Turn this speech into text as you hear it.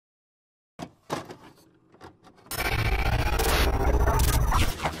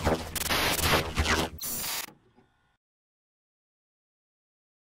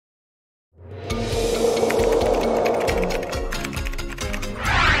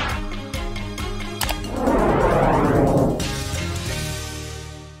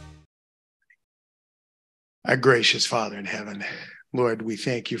Our gracious Father in heaven, Lord, we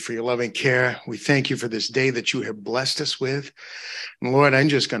thank you for your loving care. We thank you for this day that you have blessed us with. And Lord, I'm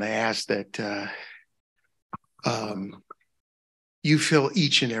just going to ask that you fill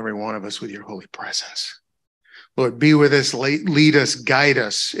each and every one of us with your holy presence. Lord, be with us, lead us, guide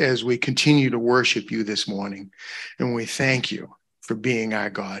us as we continue to worship you this morning. And we thank you for being our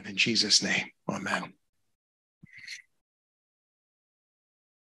God. In Jesus' name, amen.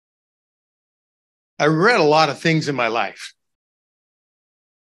 I read a lot of things in my life.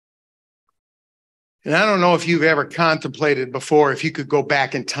 And I don't know if you've ever contemplated before if you could go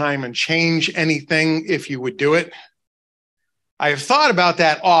back in time and change anything, if you would do it. I have thought about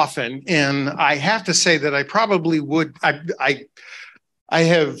that often, and I have to say that I probably would. I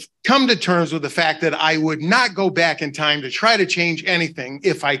have come to terms with the fact that I would not go back in time to try to change anything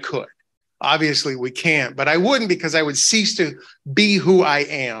if I could. Obviously, we can't, but I wouldn't, because I would cease to be who I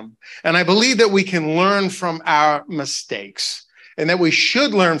am. And I believe that we can learn from our mistakes, and that we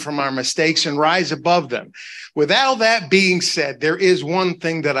should learn from our mistakes and rise above them. With all that being said, there is one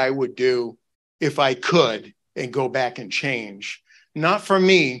thing that I would do if I could and go back and change. Not for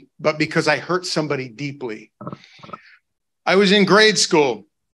me, but because I hurt somebody deeply. I was in grade school,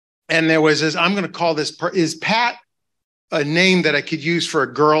 and there was this, I'm going to call this, is Pat a name that I could use for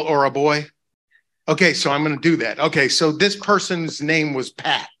a girl or a boy? Okay, so I'm going to do that. Okay, so this person's name was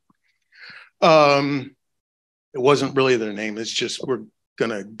Pat. It wasn't really their name. It's just we're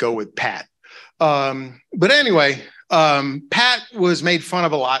going to go with Pat. But anyway, Pat was made fun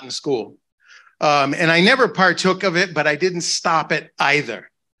of a lot in school. And I never partook of it, but I didn't stop it either.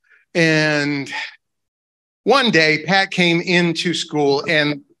 And one day, Pat came into school,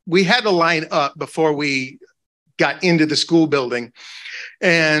 and we had to line up before we got into the school building.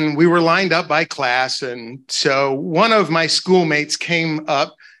 And we were lined up by class. And so one of my schoolmates came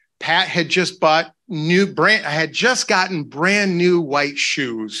up. Pat had just gotten brand new white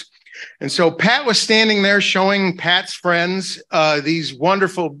shoes. And so Pat was standing there showing Pat's friends these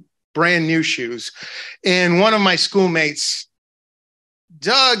wonderful brand new shoes. And one of my schoolmates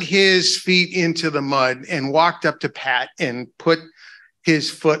dug his feet into the mud and walked up to Pat and put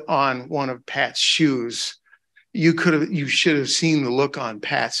his foot on one of Pat's shoes. You should have seen the look on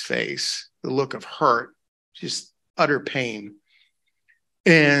Pat's face, the look of hurt, just utter pain.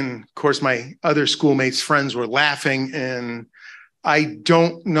 And of course, my other schoolmates' friends were laughing, and I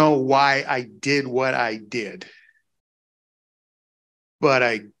don't know why I did what I did, but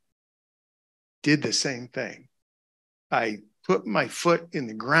I did the same thing. I put my foot in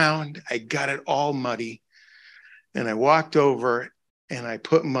the ground, I got it all muddy, and I walked over and I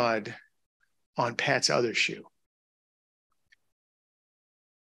put mud on Pat's other shoe.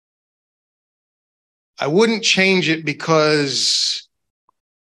 I wouldn't change it because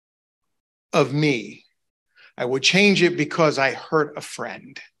of me. I would change it because I hurt a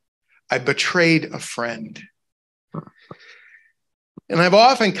friend. I betrayed a friend. And I've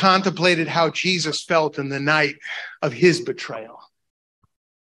often contemplated how Jesus felt in the night of his betrayal.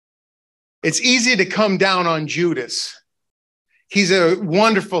 It's easy to come down on Judas. He's a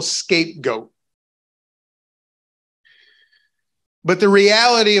wonderful scapegoat. But the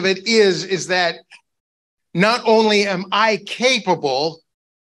reality of it is that not only am I capable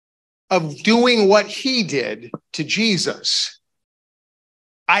of doing what he did to Jesus,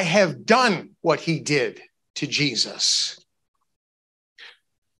 I have done what he did to Jesus.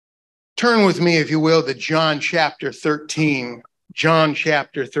 Turn with me, if you will, to John chapter 13. John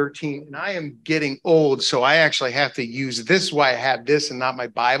chapter 13. And I am getting old, so I actually have to use this. Is why I have this and not my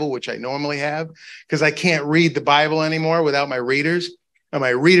Bible, which I normally have, because I can't read the Bible anymore without my readers. And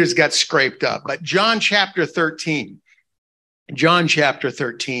my readers got scraped up. But John chapter 13. John chapter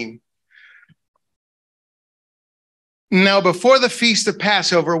 13. Now, before the feast of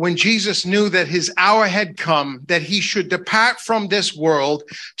Passover, when Jesus knew that his hour had come, that he should depart from this world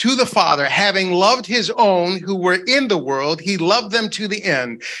to the Father, having loved his own who were in the world, he loved them to the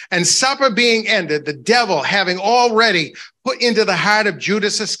end. And supper being ended, the devil having already put into the heart of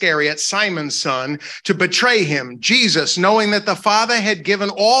Judas Iscariot, Simon's son, to betray him, Jesus, knowing that the Father had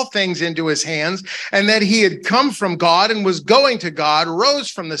given all things into his hands, and that he had come from God and was going to God, rose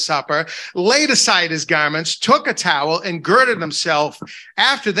from the supper, laid aside his garments, took a towel, and girded himself.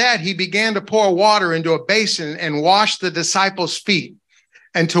 After that, he began to pour water into a basin and wash the disciples' feet,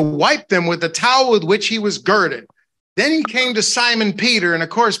 and to wipe them with the towel with which he was girded. Then he came to Simon Peter, and of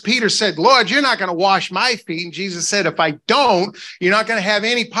course, Peter said, Lord, you're not going to wash my feet. And Jesus said, if I don't, you're not going to have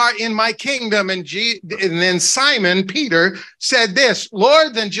any part in my kingdom. And then Simon Peter said this,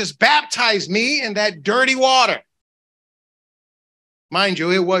 Lord, then just baptize me in that dirty water. Mind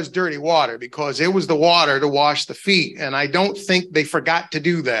you, it was dirty water because it was the water to wash the feet. And I don't think they forgot to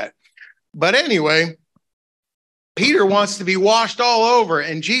do that. But anyway, Peter wants to be washed all over.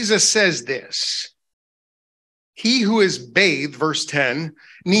 And Jesus says this: he who is bathed, verse 10,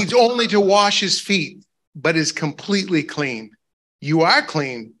 needs only to wash his feet, but is completely clean. You are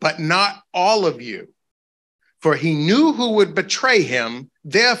clean, but not all of you. For he knew who would betray him.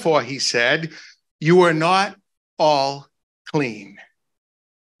 Therefore, he said, you are not all clean.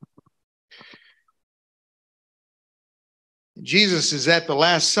 Jesus is at the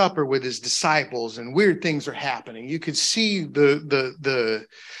Last Supper with his disciples, and weird things are happening. You could see the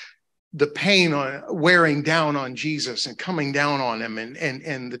pain wearing down on Jesus and coming down on him,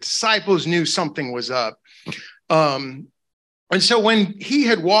 and the disciples knew something was up. And so when he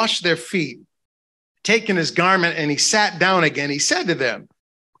had washed their feet, taken his garment, and he sat down again, he said to them,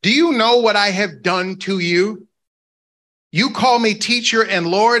 do you know what I have done to you? You call me teacher and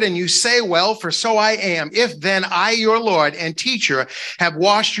Lord, and you say, well, for so I am. If then I, your Lord and teacher, have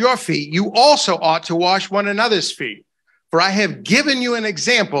washed your feet, you also ought to wash one another's feet. For I have given you an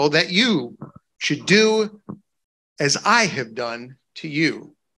example that you should do as I have done to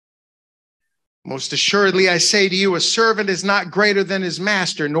you. Most assuredly, I say to you, a servant is not greater than his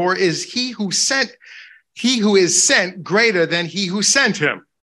master, nor is he who is sent greater than he who sent him.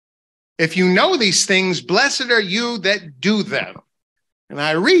 If you know these things, blessed are you that do them. And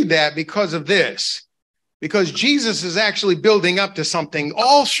I read that because of this, because Jesus is actually building up to something.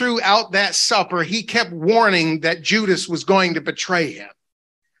 All throughout that supper, he kept warning that Judas was going to betray him.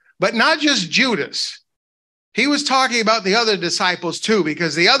 But not just Judas. He was talking about the other disciples too,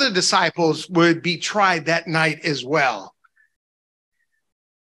 because the other disciples would be tried that night as well.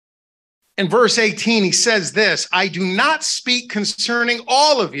 In verse 18, he says this: I do not speak concerning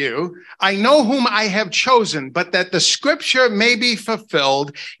all of you. I know whom I have chosen, but that the scripture may be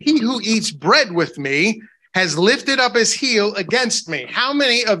fulfilled. He who eats bread with me has lifted up his heel against me. How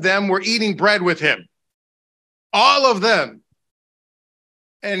many of them were eating bread with him? All of them.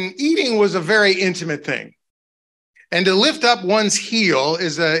 And eating was a very intimate thing. And to lift up one's heel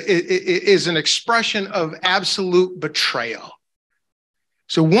is an expression of absolute betrayal.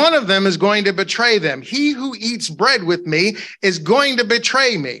 So one of them is going to betray them. He who eats bread with me is going to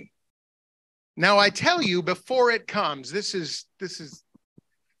betray me. Now I tell you, before it comes, this is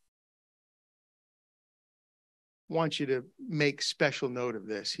want you to make special note of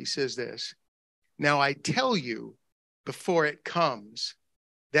this. He says this: now I tell you before it comes,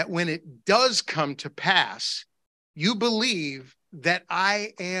 that when it does come to pass, you believe that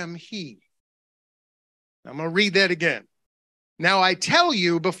I am he. I'm going to read that again. Now I tell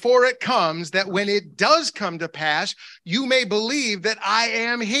you before it comes, that when it does come to pass, you may believe that I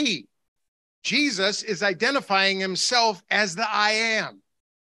am he. Jesus is identifying himself as the I am.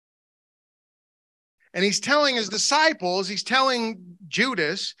 And he's telling his disciples, he's telling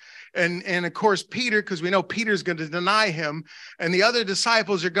Judas, and of course Peter, because we know Peter's going to deny him, and the other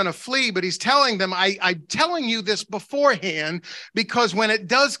disciples are going to flee, but he's telling them, I'm telling you this beforehand, because when it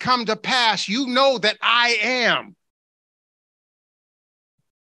does come to pass, you know that I am.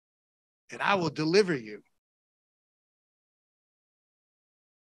 And I will deliver you.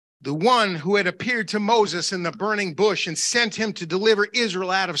 The one who had appeared to Moses in the burning bush and sent him to deliver Israel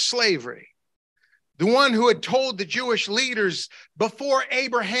out of slavery. The one who had told the Jewish leaders, before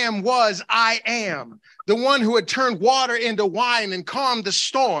Abraham was, I am. The one who had turned water into wine and calmed the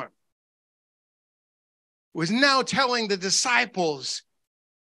storm. Was now telling the disciples,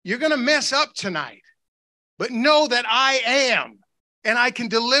 you're going to mess up tonight, but know that I am. And I can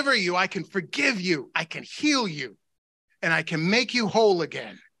deliver you, I can forgive you, I can heal you, and I can make you whole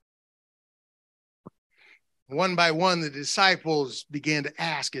again. One by one, the disciples began to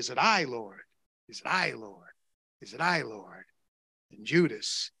ask, is it I, Lord? Is it I, Lord? Is it I, Lord? And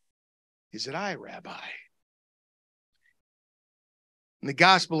Judas, is it I, Rabbi? And the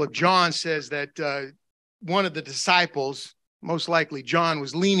Gospel of John says that one of the disciples, most likely John,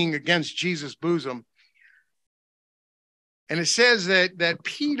 was leaning against Jesus' bosom. And it says that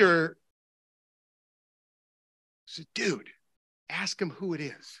Peter said, dude, ask him who it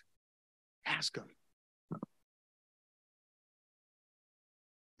is. Ask him.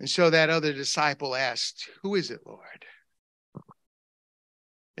 And so that other disciple asked, who is it, Lord?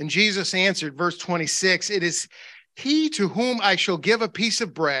 And Jesus answered, verse 26, it is he to whom I shall give a piece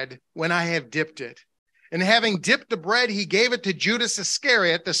of bread when I have dipped it. And having dipped the bread, he gave it to Judas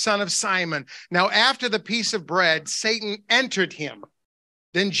Iscariot, the son of Simon. Now, after the piece of bread, Satan entered him.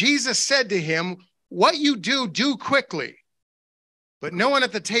 Then Jesus said to him, what you do, do quickly. But no one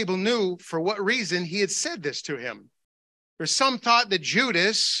at the table knew for what reason he had said this to him. Or some thought that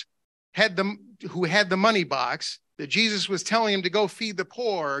Judas who had the money box, that Jesus was telling him to go feed the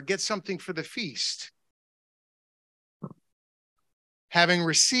poor or get something for the feast. Having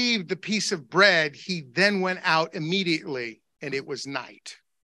received the piece of bread, he then went out immediately, and it was night.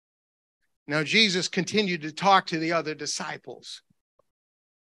 Now, Jesus continued to talk to the other disciples,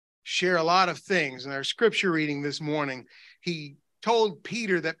 share a lot of things. In our scripture reading this morning, he told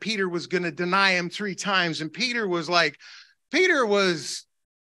Peter that Peter was going to deny him 3 times. And Peter was gung-ho.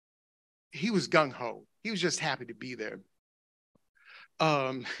 He was just happy to be there.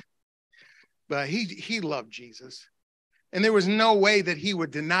 But he loved Jesus. And there was no way that he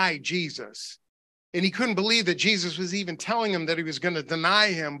would deny Jesus. And he couldn't believe that Jesus was even telling him that he was going to deny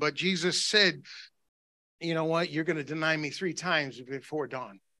him. But Jesus said, you know what? You're going to deny me 3 times before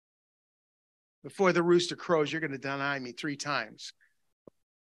dawn. Before the rooster crows, you're going to deny me 3 times.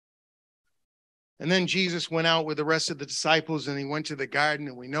 And then Jesus went out with the rest of the disciples, and he went to the garden,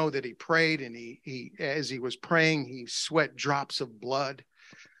 and we know that he prayed, and he as he was praying, he sweat drops of blood.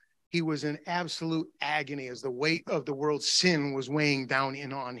 He was in absolute agony as the weight of the world's sin was weighing down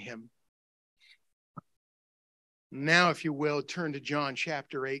in on him. Now, if you will, turn to John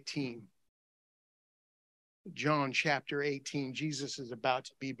chapter 18. John chapter 18, Jesus is about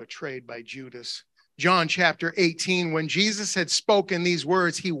to be betrayed by Judas. John chapter 18, when Jesus had spoken these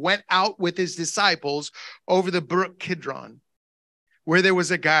words, he went out with his disciples over the brook Kidron, where there was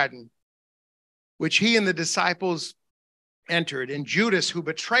a garden, which he and the disciples entered. And Judas, who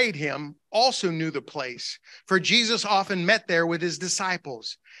betrayed him, also knew the place, for Jesus often met there with his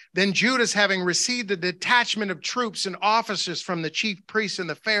disciples. Then Judas, having received a detachment of troops and officers from the chief priests and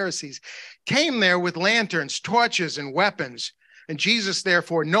the Pharisees, came there with lanterns, torches, and weapons. And Jesus,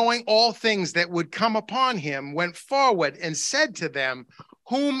 therefore, knowing all things that would come upon him, went forward and said to them,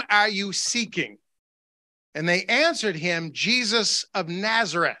 "Whom are you seeking?" And they answered him, "Jesus of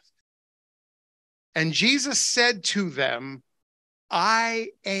Nazareth." And Jesus said to them,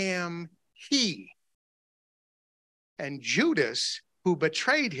 "I am he." And Judas, who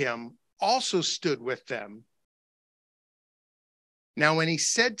betrayed him, also stood with them. Now, when he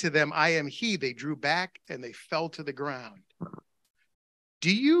said to them, "I am he," they drew back and they fell to the ground.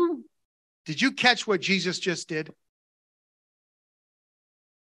 Did you catch what Jesus just did?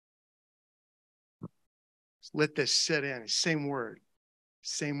 Let this sit in. Same word.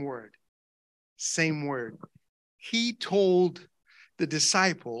 He told the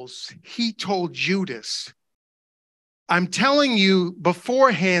disciples, he told Judas, "I'm telling you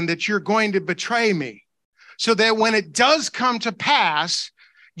beforehand that you're going to betray me, so that when it does come to pass,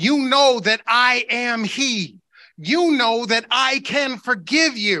 you know that I am he. You know that I can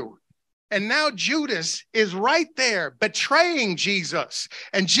forgive you." And now Judas is right there betraying Jesus.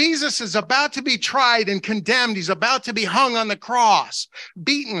 And Jesus is about to be tried and condemned. He's about to be hung on the cross,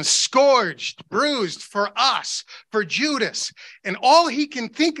 beaten, scourged, bruised for us, for Judas. And all he can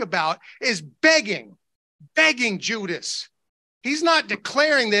think about is begging Judas. He's not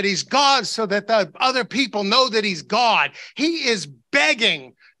declaring that he's God so that the other people know that he's God. He is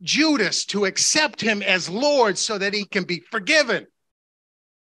begging Judas to accept him as Lord so that he can be forgiven.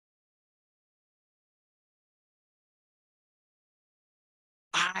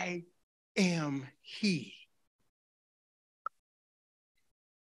 I am he.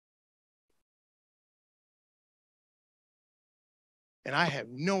 And I have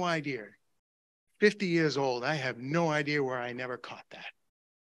no idea. 50 years old, I have no idea where I never caught that.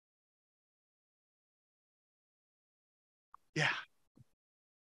 Yeah.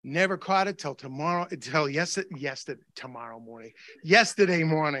 Never caught it till tomorrow, until yesterday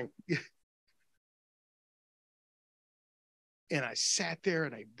morning. And I sat there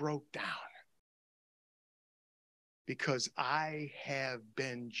and I broke down because I have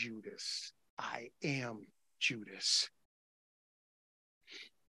been Judas. I am Judas.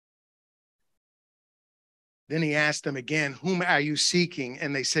 Then he asked them again, "Whom are you seeking?"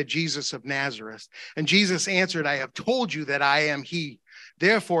 And they said, "Jesus of Nazareth." And Jesus answered, "I have told you that I am he.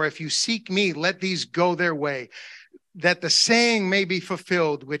 Therefore, if you seek me, let these go their way, that the saying may be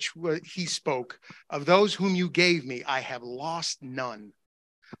fulfilled, which he spoke, of those whom you gave me, I have lost none."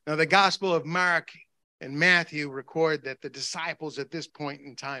 Now, the Gospel of Mark and Matthew record that the disciples at this point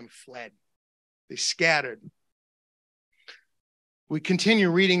in time fled. They scattered. We continue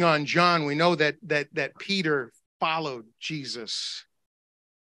reading on John. We know that Peter followed Jesus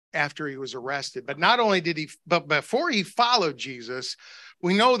after he was arrested. But not only did but before he followed Jesus,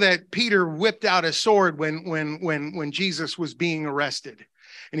 we know that Peter whipped out a sword when Jesus was being arrested.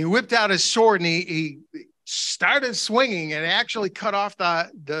 And he whipped out his sword and he started swinging and actually cut off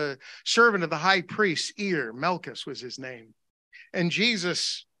the servant of the high priest's ear. Malchus was his name. And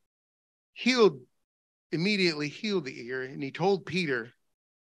Jesus immediately healed the ear, and he told Peter,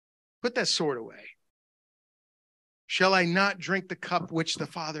 put that sword away. Shall I not drink the cup which the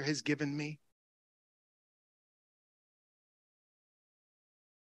Father has given me?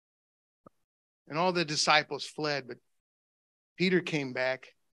 And all the disciples fled, but Peter came back.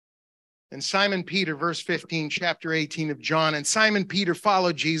 And Simon Peter, verse 15, chapter 18 of John, and Simon Peter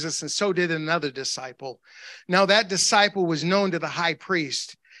followed Jesus, and so did another disciple. Now that disciple was known to the high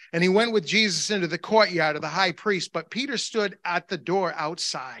priest, and he went with Jesus into the courtyard of the high priest, but Peter stood at the door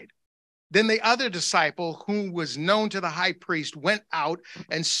outside. Then the other disciple, who was known to the high priest, went out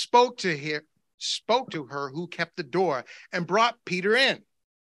and spoke to her who kept the door, and brought Peter in.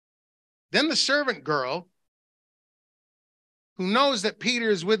 Then the servant girl, who knows that Peter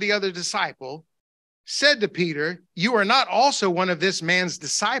is with the other disciple, said to Peter, you are not also one of this man's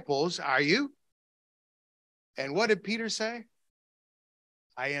disciples, are you? And what did Peter say?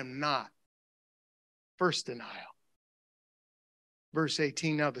 I am not. First denial. Verse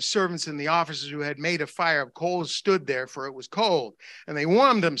 18, now the servants and the officers who had made a fire of coals stood there, for it was cold, and they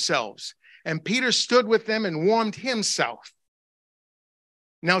warmed themselves. And Peter stood with them and warmed himself.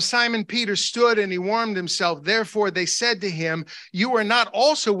 Now Simon Peter stood and he warmed himself. Therefore they said to him, you are not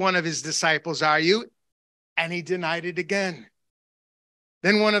also one of his disciples, are you? And he denied it again.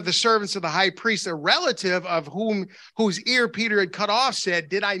 Then one of the servants of the high priest, a relative of whose ear Peter had cut off, said,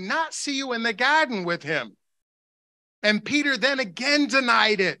 did I not see you in the garden with him? And Peter then again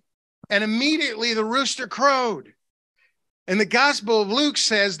denied it. And immediately the rooster crowed. And the Gospel of Luke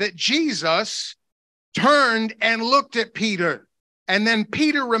says that Jesus turned and looked at Peter. And then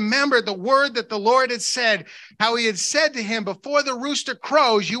Peter remembered the word that the Lord had said, how he had said to him, before the rooster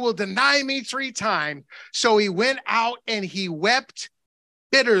crows, you will deny me 3 times. So he went out and he wept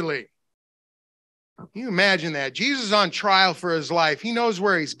bitterly. Can you imagine that? Jesus is on trial for his life. He knows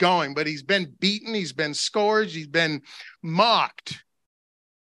where he's going, but he's been beaten, he's been scourged, he's been mocked.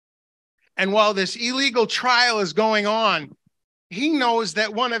 And while this illegal trial is going on, he knows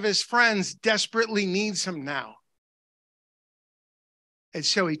that one of his friends desperately needs him now. And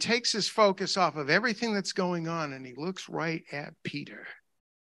so he takes his focus off of everything that's going on and he looks right at Peter.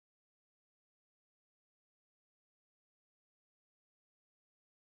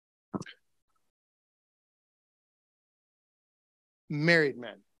 Married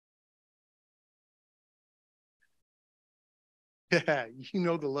men. You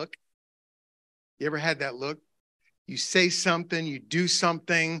know the look. You ever had that look? You say something, you do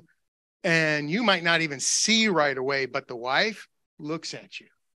something, and you might not even see right away, but the wife looks at you.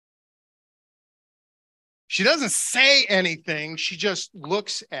 She doesn't say anything. She just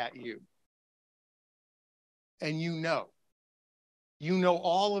looks at you. And you know. You know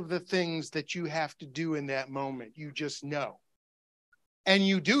all of the things that you have to do in that moment. You just know. And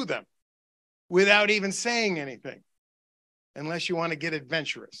you do them without even saying anything, unless you want to get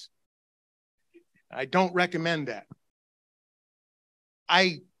adventurous. I don't recommend that.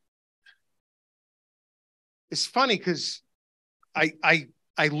 It's funny because I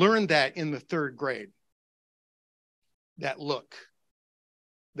learned that in the 3rd grade. That look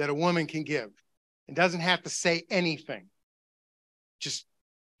that a woman can give. It doesn't have to say anything. Just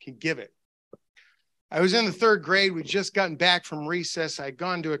can give it. I was in the 3rd grade. We'd just gotten back from recess. I'd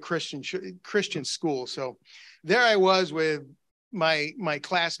gone to a Christian school. So there I was with my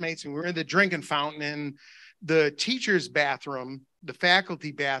classmates, and we were in the drinking fountain, and the teacher's bathroom, the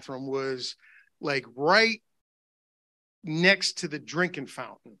faculty bathroom, was like right next to the drinking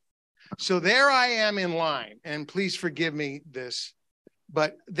fountain. So there I am in line, and please forgive me this,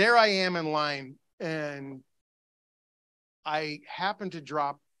 but there I am in line, and I happened to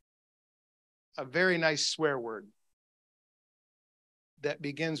drop a very nice swear word that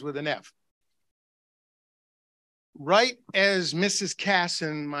begins with an F. Right as Mrs.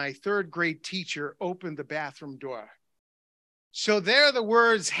 Casson, my 3rd grade teacher, opened the bathroom door. So there are the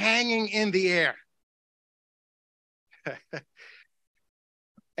words hanging in the air.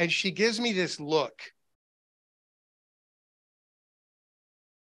 And she gives me this look.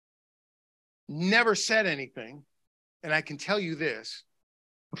 Never said anything. And I can tell you this.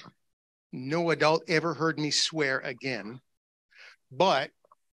 No adult ever heard me swear again. But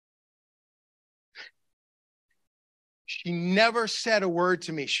she never said a word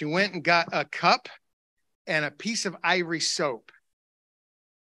to me. She went and got a cup and a piece of ivory soap.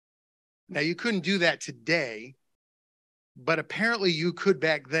 Now, you couldn't do that today, but apparently you could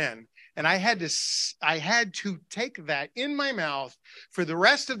back then. And I had to take that in my mouth for the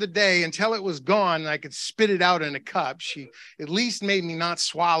rest of the day until it was gone and I could spit it out in a cup. She at least made me not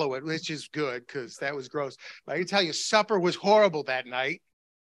swallow it, which is good because that was gross. But I can tell you, supper was horrible that night.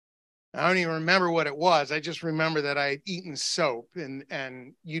 I don't even remember what it was. I just remember that I had eaten soap,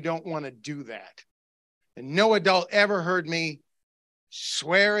 and you don't want to do that. And no adult ever heard me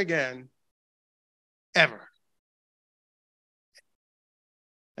swear again, ever.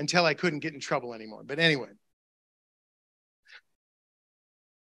 Until I couldn't get in trouble anymore. But anyway,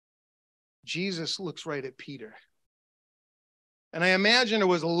 Jesus looks right at Peter. And I imagine it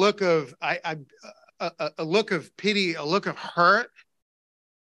was a look of a look of pity, a look of hurt,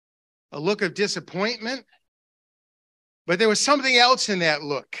 a look of disappointment. But there was something else in that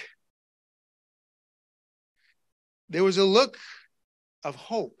look. There was a look of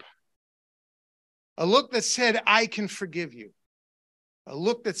hope. A look that said, I can forgive you. A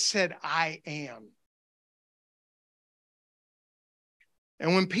look that said, I am.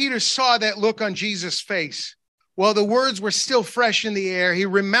 And when Peter saw that look on Jesus' face, while the words were still fresh in the air, he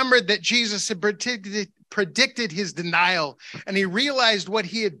remembered that Jesus had predicted his denial, and he realized what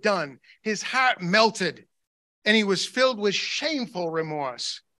he had done. His heart melted, and he was filled with shameful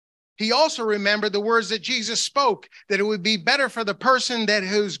remorse. He also remembered the words that Jesus spoke, that it would be better for the person that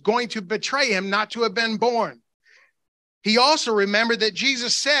who's going to betray him not to have been born. He also remembered that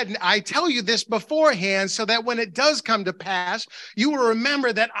Jesus said, I tell you this beforehand so that when it does come to pass, you will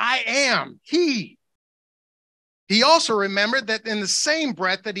remember that I am He. He also remembered that in the same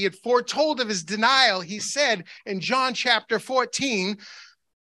breath that he had foretold of his denial, he said in John chapter 14,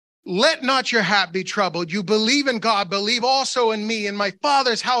 let not your heart be troubled. You believe in God, believe also in me. In my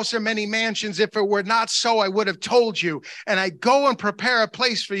Father's house are many mansions. If it were not so, I would have told you. And I go and prepare a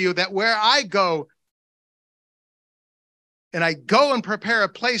place for you, that where I go, and I go and prepare a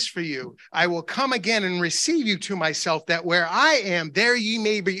place for you, I will come again and receive you to myself, that where I am, there ye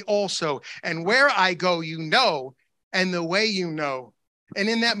may be also. And where I go, you know, and the way you know. And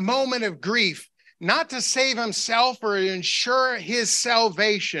in that moment of grief, not to save himself or to ensure his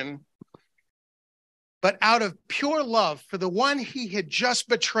salvation, but out of pure love for the one he had just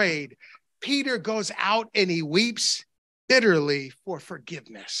betrayed, Peter goes out and he weeps bitterly for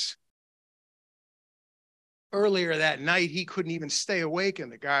forgiveness. Earlier that night, he couldn't even stay awake in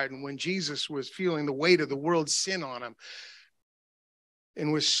the garden when Jesus was feeling the weight of the world's sin on him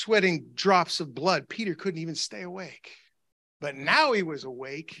and was sweating drops of blood. Peter couldn't even stay awake. But now he was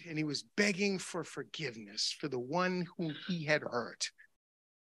awake and he was begging for forgiveness for the one whom he had hurt.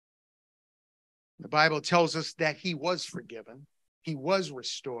 The Bible tells us that he was forgiven. He was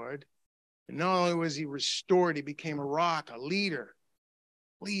restored. And not only was he restored, he became a rock, a leader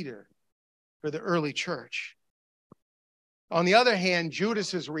for the early church. On the other hand,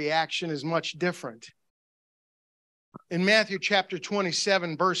 Judas's reaction is much different. In Matthew chapter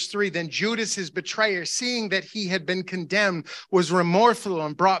 27, verse 3, then Judas, his betrayer, seeing that he had been condemned, was remorseful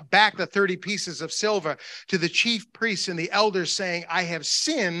and brought back the 30 pieces of silver to the chief priests and the elders, saying, I have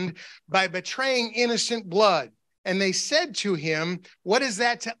sinned by betraying innocent blood. And they said to him, what is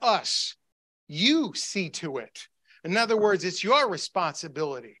that to us? You see to it. In other words, it's your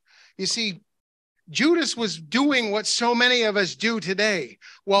responsibility. You see, Judas was doing what so many of us do today.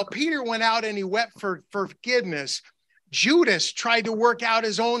 While Peter went out and he wept for forgiveness, Judas tried to work out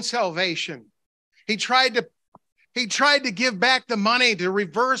his own salvation. He tried to give back the money to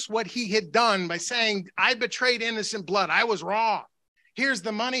reverse what he had done by saying, I betrayed innocent blood. I was wrong. Here's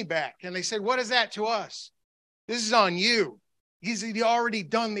the money back. And they said, what is that to us? This is on you. He'd already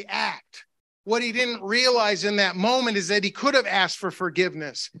done the act. What he didn't realize in that moment is that he could have asked for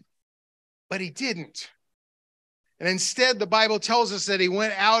forgiveness, but he didn't. And instead, the Bible tells us that he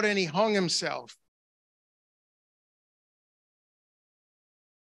went out and he hung himself.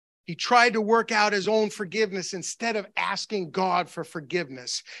 He tried to work out his own forgiveness instead of asking God for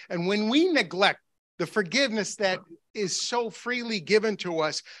forgiveness. And when we neglect the forgiveness that is so freely given to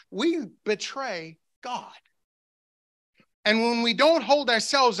us, we betray God. And when we don't hold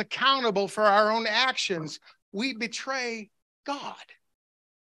ourselves accountable for our own actions, we betray God.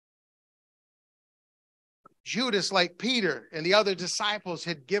 Judas, like Peter and the other disciples,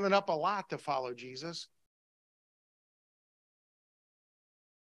 had given up a lot to follow Jesus.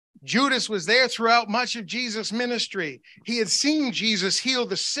 Judas was there throughout much of Jesus' ministry. He had seen Jesus heal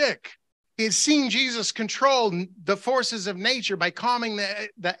the sick. He had seen Jesus control the forces of nature by calming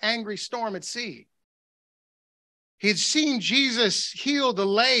the angry storm at sea. He had seen Jesus heal the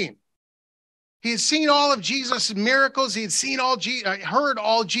lame. He had seen all of Jesus' miracles. He had heard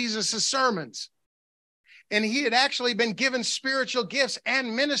all Jesus' sermons. And he had actually been given spiritual gifts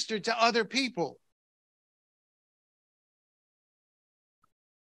and ministered to other people.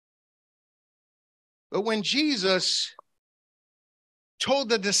 But when Jesus told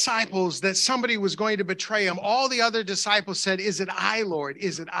the disciples that somebody was going to betray him, all the other disciples said, "Is it I, Lord?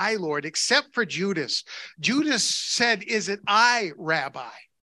 Is it I, Lord?" Except for Judas. Judas said, "Is it I, Rabbi?"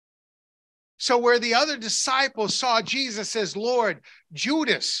 So where the other disciples saw Jesus as Lord,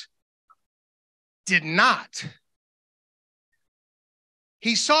 Judas did not.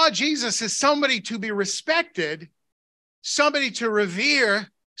 He saw Jesus as somebody to be respected, somebody to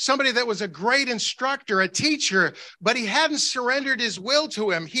revere, somebody that was a great instructor, a teacher, but he hadn't surrendered his will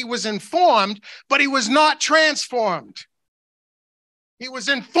to him. He was informed, but he was not transformed. He was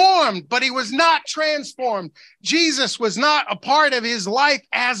informed, but he was not transformed. Jesus was not a part of his life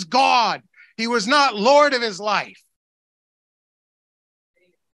as God. He was not Lord of his life.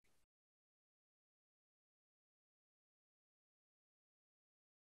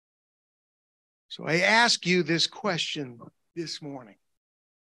 So I ask you this question this morning.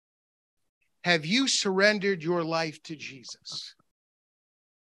 Have you surrendered your life to Jesus?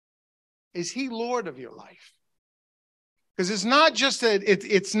 Is he Lord of your life? Because it's not just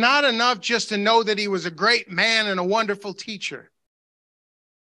it's not enough just to know that he was a great man and a wonderful teacher.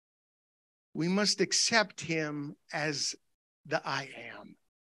 We must accept him as the I am.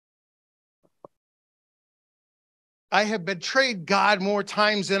 I have betrayed God more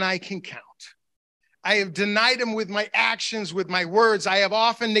times than I can count. I have denied him with my actions, with my words. I have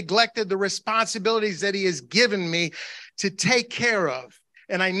often neglected the responsibilities that he has given me to take care of.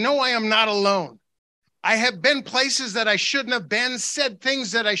 And I know I am not alone. I have been places that I shouldn't have been, said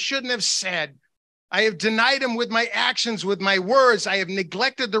things that I shouldn't have said. I have denied him with my actions, with my words. I have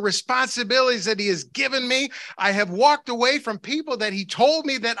neglected the responsibilities that he has given me. I have walked away from people that he told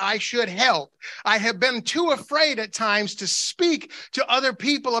me that I should help. I have been too afraid at times to speak to other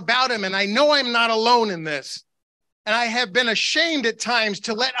people about him, and I know I'm not alone in this. And I have been ashamed at times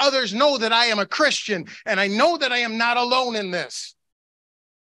to let others know that I am a Christian, and I know that I am not alone in this.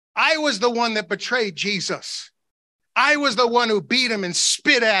 I was the one that betrayed Jesus. I was the one who beat him and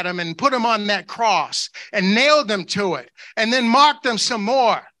spit at him and put him on that cross and nailed him to it and then mocked him some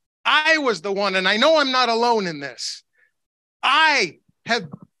more. I was the one, and I know I'm not alone in this. I have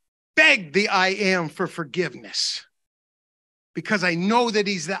begged the I am for forgiveness because I know that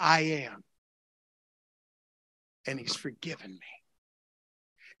he's the I am. And he's forgiven me.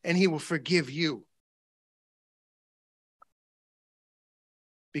 And he will forgive you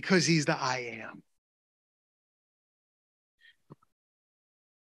because he's the I am.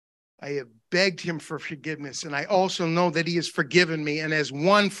 I have begged him for forgiveness, and I also know that he has forgiven me. And as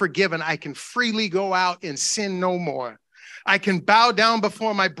one forgiven, I can freely go out and sin no more. I can bow down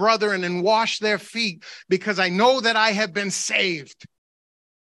before my brethren and wash their feet because I know that I have been saved.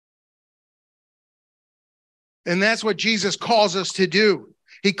 And that's what Jesus calls us to do.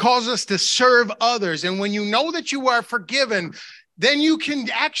 He calls us to serve others. And when you know that you are forgiven, then you can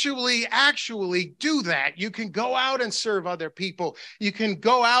actually do that. You can go out and serve other people. You can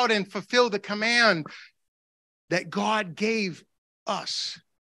go out and fulfill the command that God gave us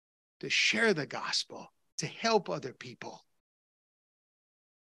to share the gospel, to help other people.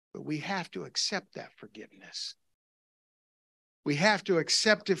 But we have to accept that forgiveness. We have to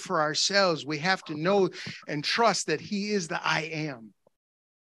accept it for ourselves. We have to know and trust that he is the I am.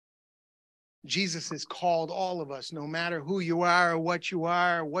 Jesus has called all of us, no matter who you are or what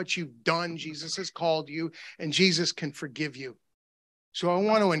you've done. Jesus has called you, and Jesus can forgive you. So I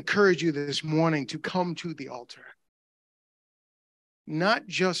want to encourage you this morning to come to the altar, not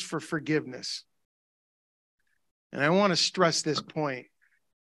just for forgiveness. And I want to stress this point.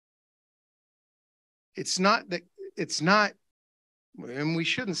 It's not, and we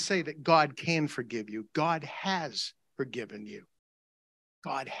shouldn't say that God can forgive you. God has forgiven you.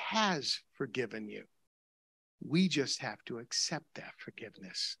 God has forgiven you. We just have to accept that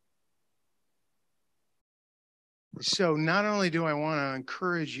forgiveness. So not only do I want to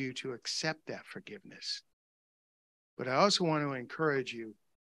encourage you to accept that forgiveness, but I also want to encourage you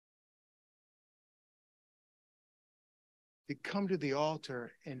to come to the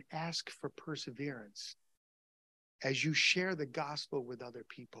altar and ask for perseverance as you share the gospel with other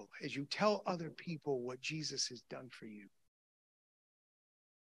people, as you tell other people what Jesus has done for you.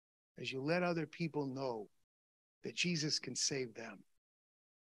 As you let other people know that Jesus can save them.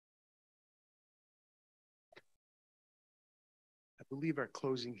 I believe our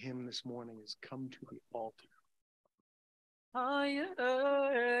closing hymn this morning is Come to the Altar. Are you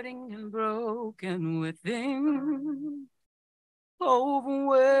hurting and broken within?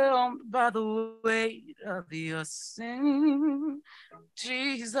 Overwhelmed overwhelmed by the weight of your sin,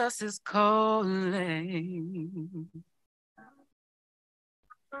 Jesus is calling.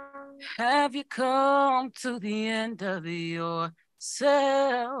 Have you come to the end of yourself?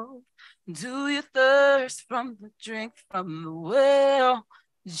 Do you thirst from the drink from the well?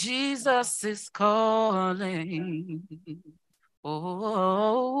 Jesus is calling.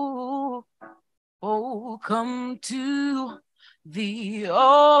 Oh, oh, come to the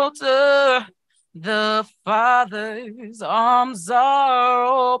altar. The Father's arms are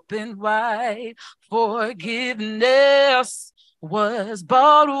open wide. Forgiveness was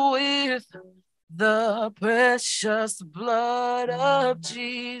bought with the precious blood of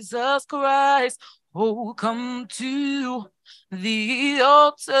Jesus Christ. Oh, come to the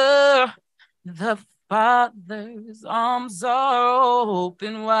altar. The Father's arms are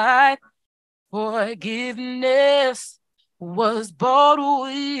open wide. Forgiveness was bought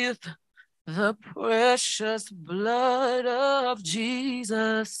with the precious blood of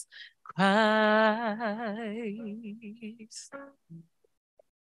Jesus Christ.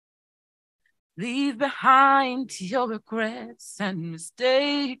 Leave behind your regrets and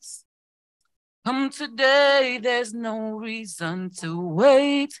mistakes. Come today, there's no reason to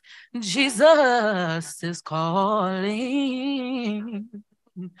wait. Jesus is calling.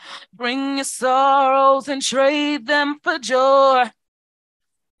 Bring your sorrows and trade them for joy.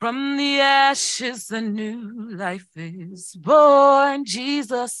 From the ashes, a new life is born.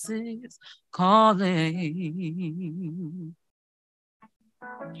 Jesus is calling.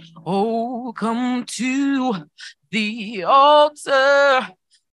 Oh, come to the altar.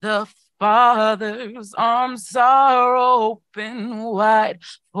 The Father's arms are open wide.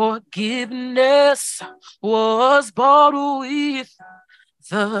 Forgiveness was bought with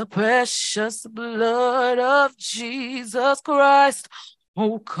the precious blood of Jesus Christ.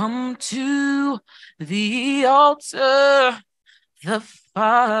 Oh, come to the altar. The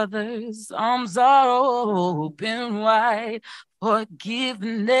Father's arms are open wide.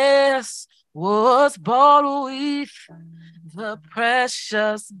 Forgiveness was bought with the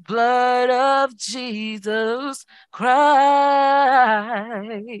precious blood of Jesus Christ.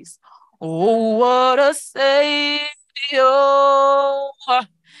 Oh, what a Savior!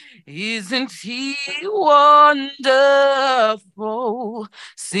 Isn't he wonderful?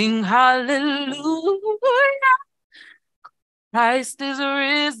 Sing hallelujah. Christ is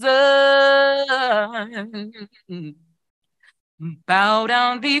risen. Bow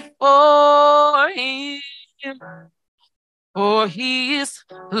down before him, for he is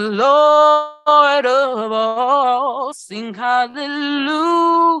Lord of all. Sing hallelujah.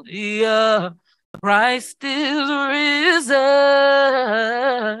 Christ is risen.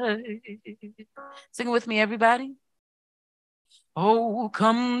 Sing it with me, everybody. Oh,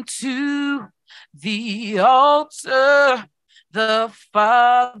 come to the altar. The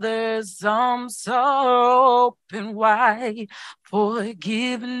Father's arms are open wide.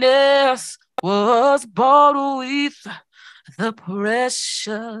 Forgiveness was bought with the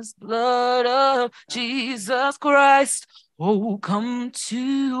precious blood of Jesus Christ. Oh, come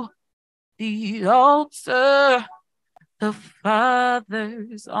to the altar. The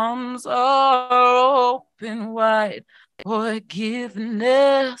Father's arms are open wide.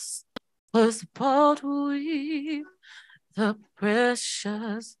 Forgiveness was bought with the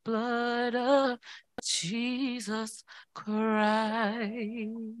precious blood of Jesus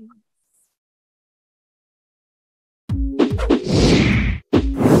Christ.